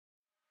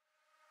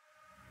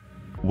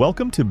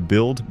Welcome to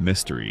Build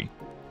Mystery,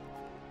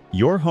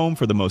 your home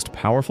for the most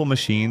powerful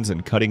machines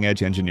and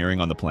cutting-edge engineering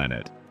on the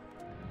planet.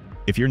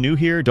 If you're new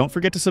here, don't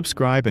forget to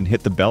subscribe and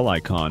hit the bell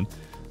icon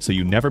so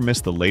you never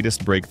miss the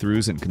latest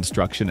breakthroughs in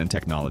construction and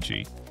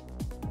technology.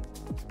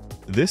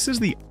 This is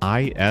the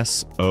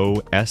ISO-SLAB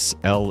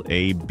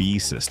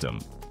System,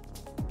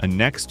 a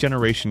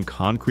next-generation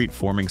concrete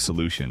forming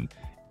solution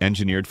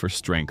engineered for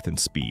strength and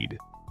speed.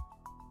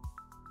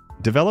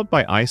 Developed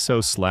by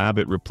ISO-SLAB,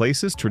 it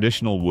replaces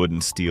traditional wood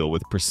and steel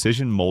with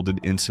precision-molded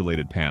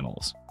insulated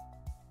panels.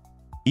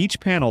 Each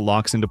panel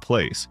locks into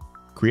place,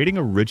 creating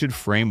a rigid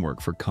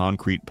framework for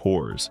concrete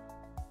pours.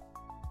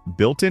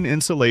 Built-in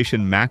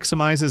insulation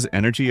maximizes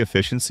energy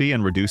efficiency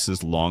and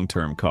reduces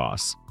long-term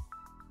costs.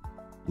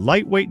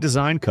 Lightweight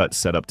design cuts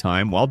setup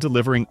time while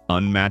delivering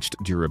unmatched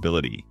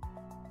durability.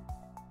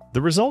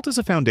 The result is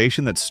a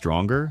foundation that's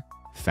stronger,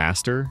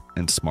 faster,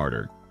 and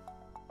smarter.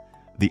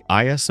 The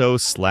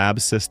ISO-SLAB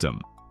System,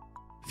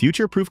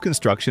 future-proof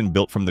construction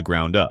built from the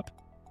ground up.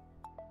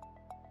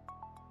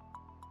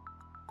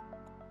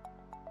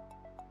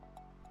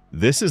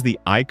 This is the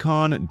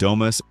ICON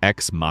Domus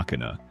Ex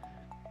Machina,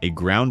 a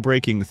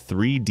groundbreaking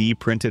 3D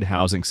printed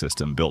housing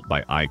system built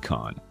by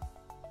ICON.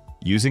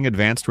 Using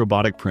advanced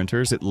robotic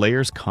printers, it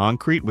layers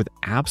concrete with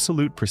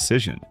absolute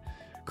precision,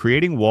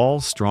 creating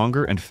walls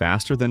stronger and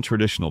faster than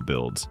traditional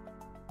builds.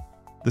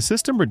 The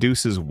system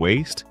reduces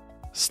waste,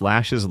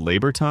 slashes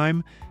labor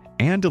time,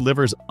 and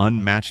delivers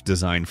unmatched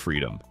design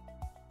freedom.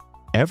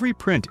 Every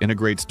print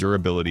integrates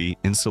durability,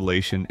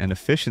 insulation, and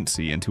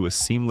efficiency into a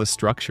seamless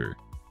structure.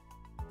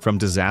 From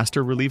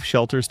disaster relief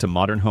shelters to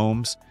modern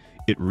homes,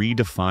 it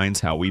redefines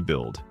how we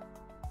build.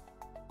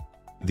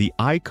 The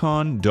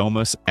ICON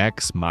Domus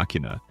Ex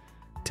Machina,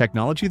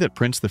 technology that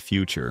prints the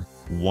future,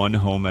 one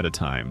home at a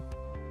time.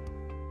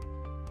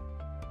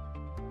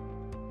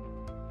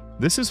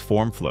 This is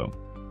FormFlow,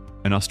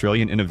 an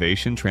Australian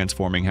innovation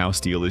transforming how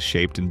steel is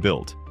shaped and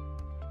built.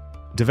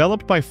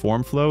 Developed by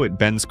FormFlow, it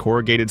bends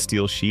corrugated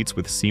steel sheets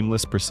with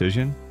seamless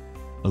precision,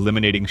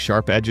 eliminating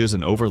sharp edges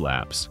and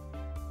overlaps.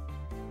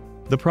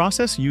 The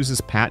process uses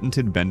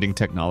patented bending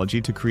technology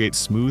to create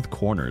smooth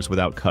corners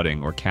without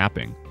cutting or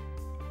capping.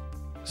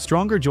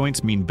 Stronger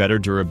joints mean better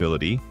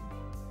durability,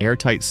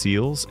 airtight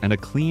seals, and a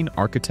clean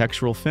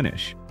architectural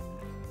finish.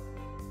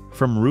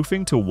 From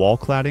roofing to wall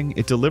cladding,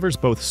 it delivers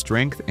both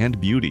strength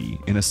and beauty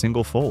in a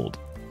single fold.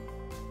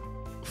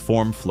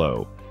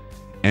 FormFlow,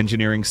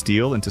 engineering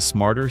steel into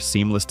smarter,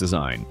 seamless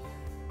design.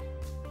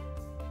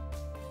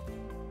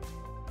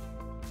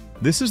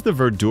 This is the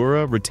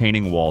Verdura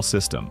Retaining Wall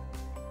system,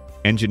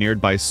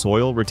 engineered by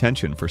soil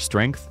retention for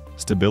strength,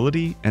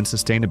 stability, and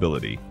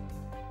sustainability.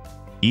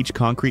 Each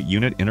concrete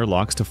unit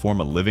interlocks to form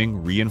a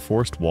living,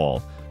 reinforced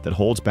wall that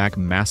holds back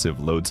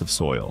massive loads of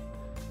soil.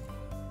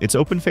 Its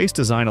open-face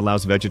design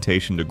allows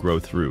vegetation to grow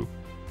through,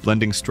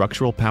 blending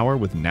structural power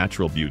with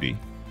natural beauty.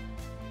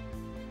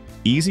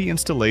 Easy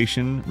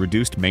installation,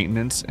 reduced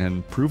maintenance,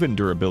 and proven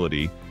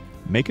durability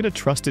make it a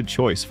trusted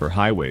choice for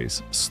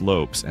highways,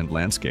 slopes, and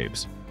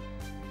landscapes.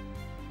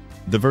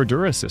 The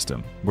Verdura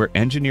system, where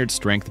engineered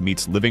strength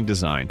meets living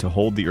design to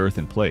hold the earth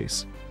in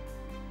place.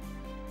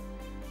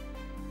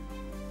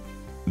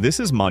 This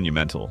is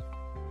Monumental,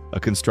 a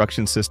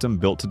construction system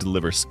built to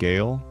deliver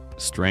scale,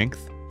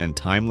 strength, and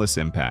timeless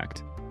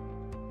impact.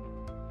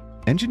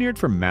 Engineered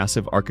for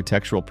massive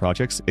architectural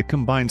projects, it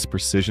combines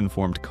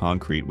precision-formed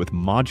concrete with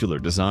modular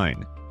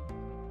design.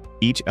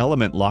 Each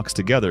element locks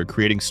together,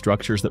 creating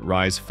structures that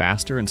rise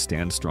faster and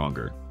stand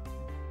stronger.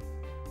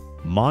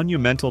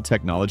 Monumental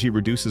technology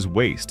reduces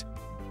waste,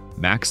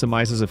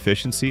 maximizes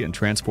efficiency, and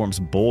transforms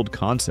bold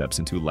concepts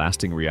into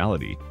lasting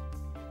reality.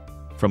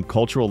 From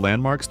cultural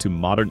landmarks to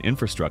modern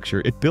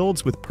infrastructure, it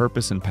builds with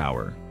purpose and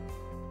power.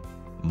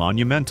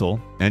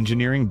 Monumental,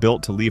 engineering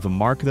built to leave a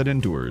mark that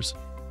endures.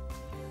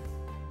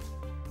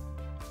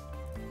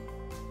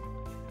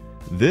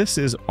 This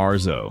is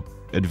ARZO,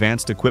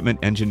 advanced equipment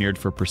engineered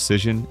for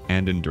precision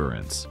and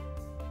endurance.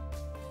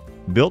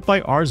 Built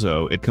by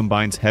ARZO, it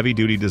combines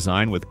heavy-duty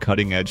design with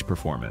cutting-edge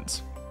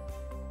performance.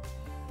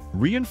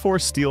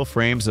 Reinforced steel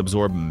frames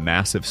absorb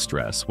massive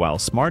stress, while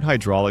smart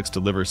hydraulics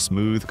deliver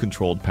smooth,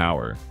 controlled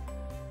power.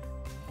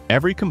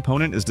 Every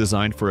component is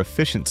designed for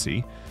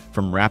efficiency,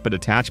 from rapid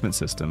attachment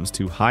systems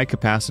to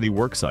high-capacity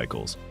work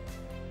cycles.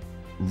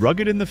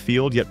 Rugged in the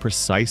field yet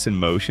precise in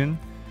motion,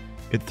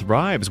 it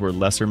thrives where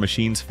lesser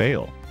machines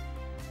fail.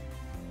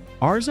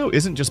 ARZO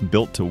isn't just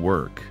built to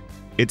work,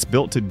 it's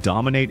built to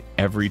dominate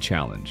every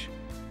challenge.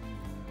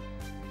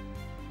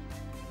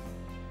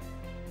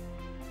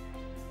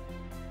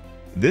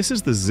 This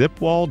is the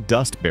ZipWall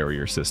Dust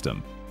Barrier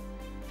System,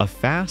 a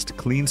fast,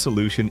 clean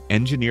solution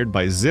engineered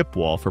by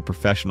ZipWall for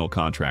professional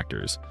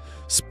contractors.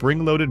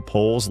 Spring-loaded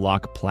poles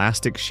lock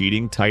plastic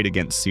sheeting tight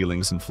against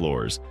ceilings and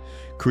floors,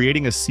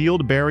 creating a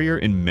sealed barrier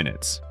in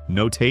minutes.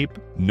 No tape,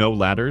 no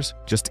ladders,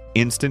 just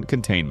instant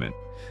containment.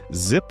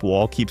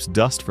 ZipWall keeps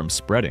dust from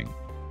spreading,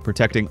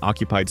 protecting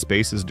occupied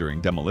spaces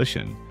during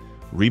demolition,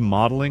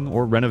 remodeling,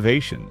 or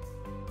renovation.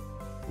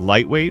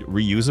 Lightweight,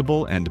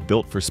 reusable, and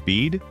built for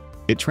speed,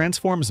 It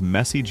transforms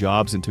messy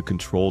jobs into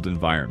controlled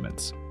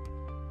environments.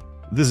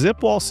 The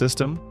ZipWall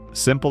system,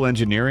 simple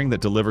engineering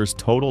that delivers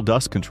total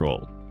dust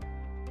control.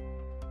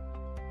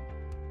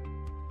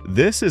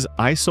 This is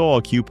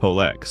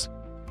ISOLCUPOLEX,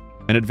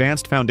 an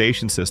advanced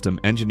foundation system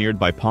engineered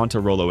by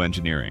Pontarolo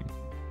Engineering.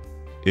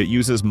 It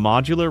uses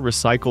modular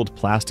recycled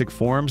plastic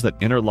forms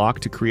that interlock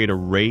to create a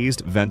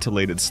raised,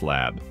 ventilated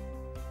slab.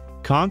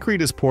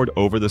 Concrete is poured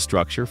over the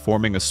structure,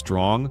 forming a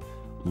strong,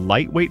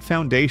 lightweight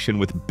foundation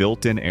with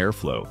built-in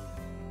airflow.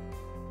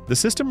 The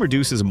system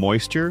reduces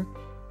moisture,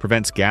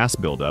 prevents gas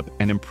buildup,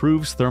 and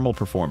improves thermal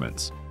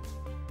performance.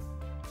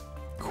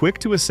 Quick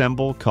to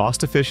assemble,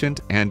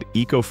 cost-efficient, and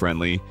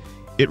eco-friendly,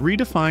 it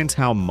redefines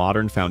how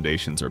modern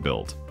foundations are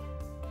built.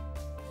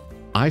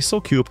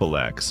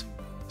 ISOLCUPOLEX,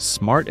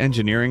 smart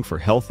engineering for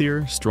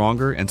healthier,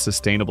 stronger, and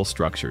sustainable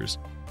structures.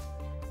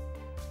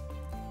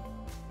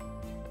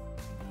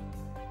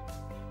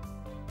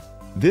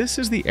 This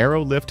is the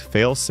ARROWLIFT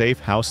FailSafe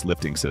house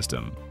lifting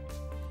system,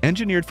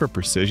 engineered for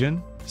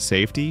precision,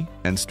 safety,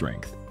 and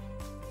strength.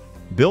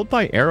 Built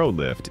by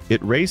ARROWLIFT,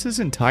 it raises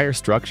entire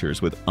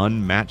structures with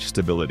unmatched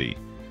stability.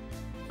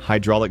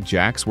 Hydraulic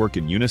jacks work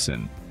in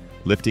unison,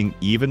 lifting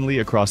evenly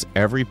across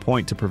every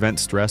point to prevent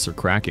stress or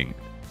cracking.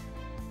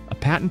 A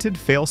patented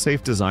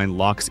FailSafe design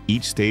locks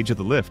each stage of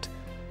the lift,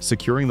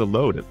 securing the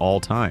load at all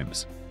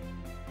times.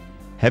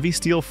 Heavy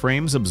steel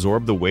frames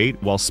absorb the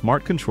weight, while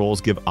smart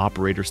controls give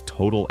operators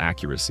total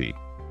accuracy.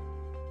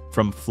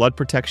 From flood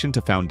protection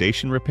to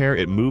foundation repair,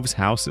 it moves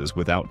houses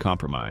without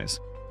compromise.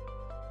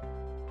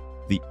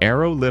 The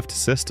ARROWLIFT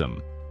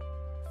system,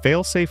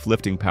 FailSafe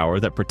lifting power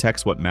that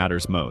protects what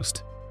matters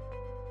most.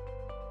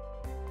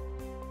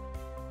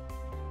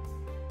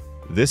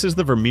 This is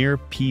the Vermeer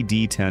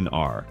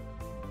PD10R,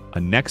 a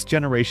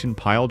next-generation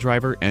pile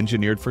driver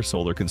engineered for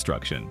solar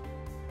construction.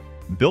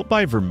 Built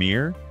by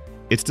Vermeer,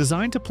 it's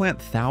designed to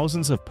plant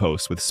thousands of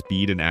posts with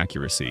speed and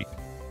accuracy.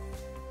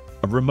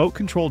 A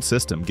remote-controlled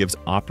system gives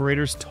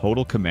operators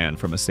total command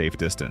from a safe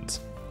distance.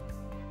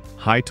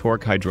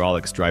 High-torque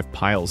hydraulics drive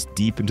piles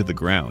deep into the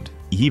ground,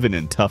 even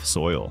in tough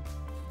soil.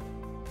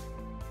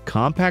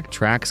 Compact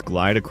tracks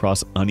glide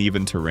across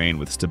uneven terrain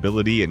with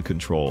stability and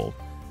control.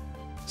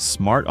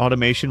 Smart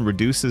automation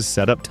reduces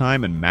setup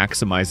time and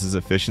maximizes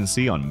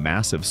efficiency on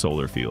massive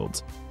solar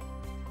fields.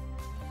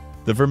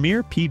 The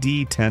Vermeer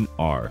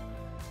PD10R,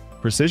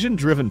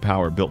 precision-driven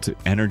power built to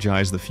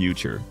energize the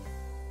future.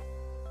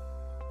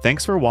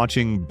 Thanks for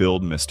watching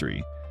Build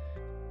Mystery.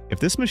 If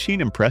this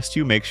machine impressed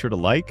you, make sure to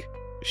like,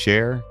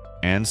 share,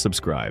 and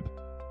subscribe.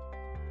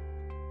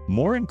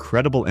 More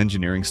incredible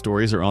engineering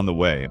stories are on the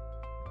way,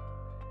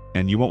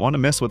 and you won't want to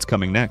miss what's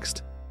coming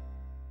next.